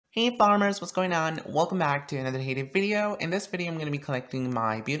Hey farmers, what's going on? Welcome back to another hated video. In this video, I'm going to be collecting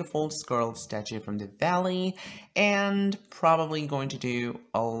my beautiful squirrel statue from the valley and probably going to do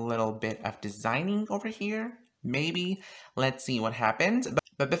a little bit of designing over here. Maybe. Let's see what happens.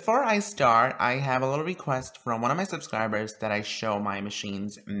 But before I start, I have a little request from one of my subscribers that I show my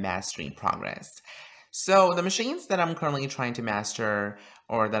machine's mastery progress. So the machines that I'm currently trying to master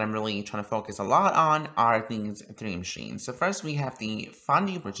or that I'm really trying to focus a lot on are these three machines. So first we have the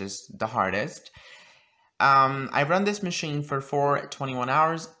fondue, which is the hardest. I've run this machine for 421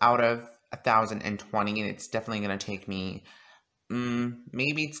 hours out of 1,020, and it's definitely going to take me,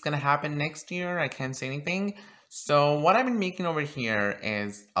 maybe it's going to happen next year. I can't say anything. So what I've been making over here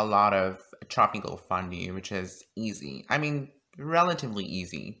is a lot of tropical fondue, which is easy. I mean, relatively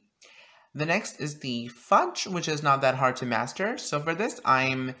easy. The next is the fudge, which is not that hard to master. So for this,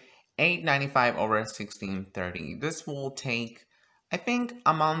 I'm 895 over 1630. This will take, I think,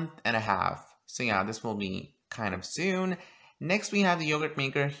 a month and a half. So yeah, this will be kind of soon. Next, we have the yogurt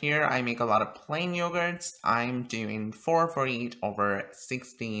maker here. I make a lot of plain yogurts. I'm doing 448 over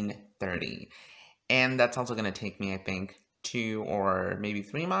 1630. And that's also going to take me, I think, 2 or maybe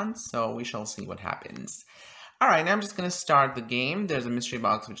 3 months. So we shall see what happens. Alright, now I'm just going to start the game. There's a mystery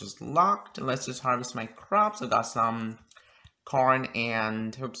box which is locked. Let's just harvest my crops. I got some corn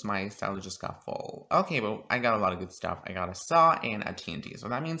and, oops, my salad just got full. Okay, well, I got a lot of good stuff. I got a saw and a TNT. So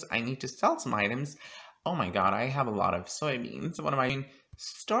that means I need to sell some items. Oh my god, I have a lot of soybeans. What am I doing?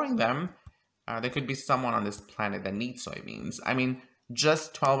 Storing them. There could be someone on this planet that needs soybeans. I mean,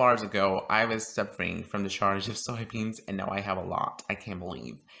 just 12 hours ago, I was suffering from the shortage of soybeans, and now I have a lot. I can't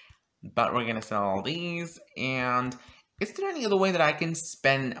believe. But we're gonna sell all these, and is there any other way that I can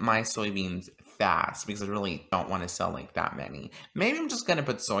spend my soybeans fast? Because I really don't want to sell like that many. Maybe I'm just gonna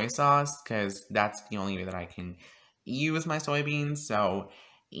put soy sauce, because that's the only way that I can use my soybeans. So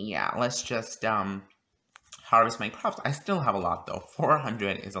yeah, let's just harvest my crops. I still have a lot though.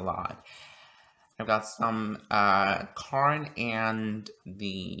 400 is a lot. I've got some corn and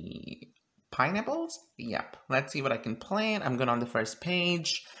the pineapples. Yep, let's see what I can plant. I'm good on the first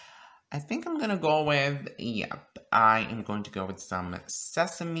page. I think I'm gonna go with, yep, I am going to go with some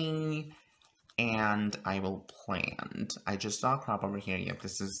sesame, and I will plant. I just saw a crop over here. Yep,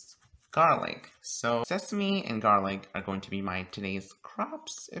 this is garlic. So sesame and garlic are going to be my today's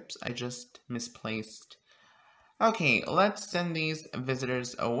crops. Oops, I just misplaced. Okay, let's send these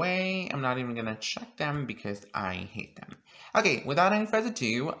visitors away. I'm not even gonna check them because I hate them. Okay, without any further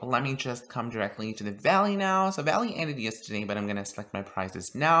ado, let me just come directly to the valley now. So valley ended yesterday, but I'm gonna select my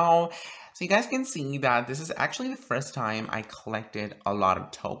prizes now. So you guys can see that this is actually the first time I collected a lot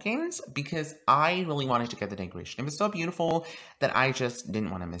of tokens because I really wanted to get the decoration. It was so beautiful that I just didn't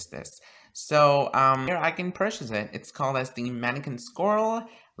want to miss this. So here I can purchase it. It's called as the Manneken Squirrel.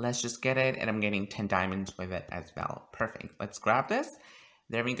 Let's just get it, and I'm getting 10 diamonds with it as well. Perfect. Let's grab this.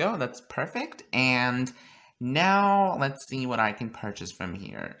 There we go. That's perfect. And now let's see what I can purchase from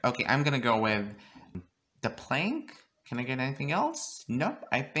here. Okay, I'm going to go with the plank. Can I get anything else? Nope,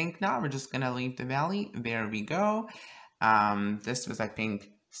 I think not. We're just going to leave the valley. There we go. This was, I think,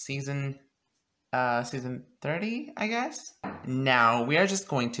 season 30, I guess. Now, we are just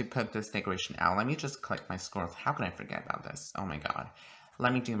going to put this decoration out. Let me just collect my squirrels. How can I forget about this? Oh my god.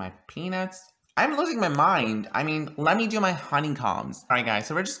 Let me do my peanuts. I'm losing my mind. I mean, let me do my honeycombs. Alright guys,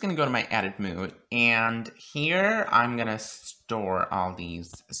 so we're just gonna go to my edit mode. And here, I'm gonna store all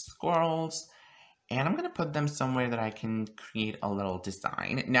these squirrels. And I'm gonna put them somewhere that I can create a little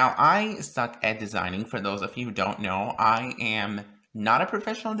design. Now, I suck at designing. For those of you who don't know, I am not a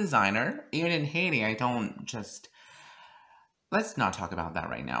professional designer. Even in Haiti, I don't just... Let's not talk about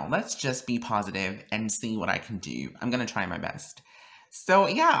that right now. Let's just be positive and see what I can do. I'm gonna try my best. So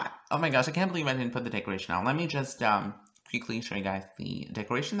yeah, oh my gosh, I can't believe I didn't put the decoration out. Let me just quickly show you guys the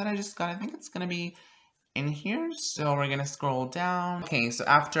decoration that I just got. I think it's gonna be in here. So we're gonna scroll down. Okay, so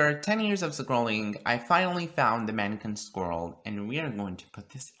after 10 years of scrolling, I finally found the Manneken Squirrel, and we are going to put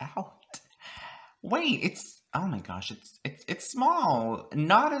this out. Wait, it's, oh my gosh, it's small.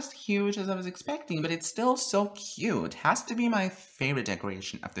 Not as huge as I was expecting, but it's still so cute. Has to be my favorite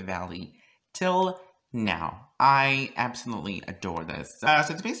decoration of the valley till now. I absolutely adore this. So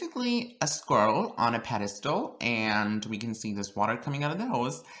it's basically a squirrel on a pedestal, and we can see this water coming out of the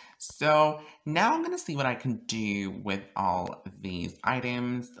hose. So now I'm gonna see what I can do with all of these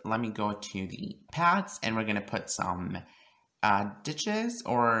items. Let me go to the paths, and we're gonna put some ditches,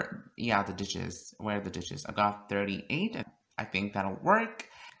 or yeah, the ditches. Where are the ditches? I got 38. I think that'll work.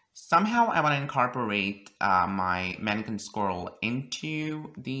 Somehow I want to incorporate my Manneken Squirrel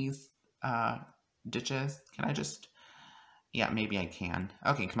into these ditches. Can I just Yeah, maybe I can.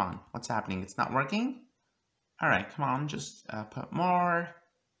 Okay, come on. What's happening? It's not working? Alright, come on. Just put more.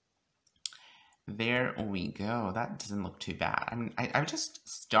 There we go. That doesn't look too bad. I mean, I've just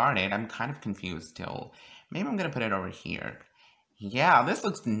started. I'm kind of confused still. Maybe I'm going to put it over here. Yeah, this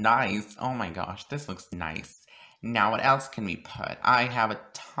looks nice. Oh my gosh, this looks nice. Now, what else can we put? I have a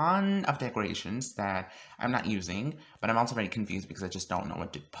ton of decorations that I'm not using, but I'm also very confused because I just don't know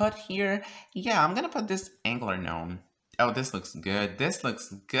what to put here. Yeah, I'm gonna put this angular gnome. Oh, this looks good. This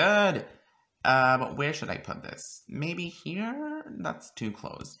looks good. But where should I put this? Maybe here? That's too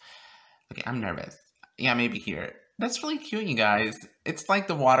close. Okay, I'm nervous. Yeah, maybe here. That's really cute, you guys. It's like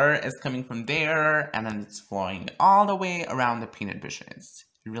the water is coming from there, and then it's flowing all the way around the peanut bushes.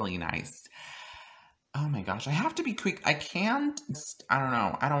 Really nice. Oh my gosh, I have to be quick. I can't, I don't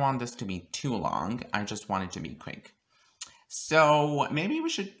know. I don't want this to be too long. I just want it to be quick. So maybe we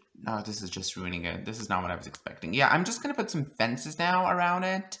should, no, this is just ruining it. This is not what I was expecting. Yeah, I'm just gonna put some fences now around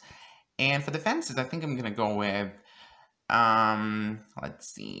it. And for the fences, I think I'm gonna go with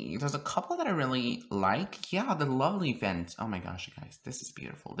let's see. There's a couple that I really like. Yeah, the lovely fence. Oh my gosh, you guys, this is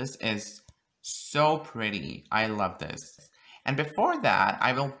beautiful. This is so pretty. I love this. And before that,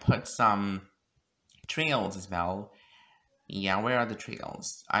 I will put some trails as well. Yeah, where are the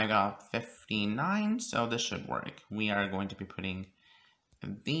trails? I got 59, so this should work. We are going to be putting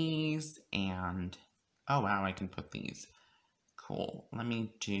these and, oh wow, I can put these. Cool. Let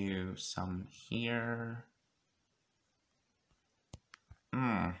me do some here.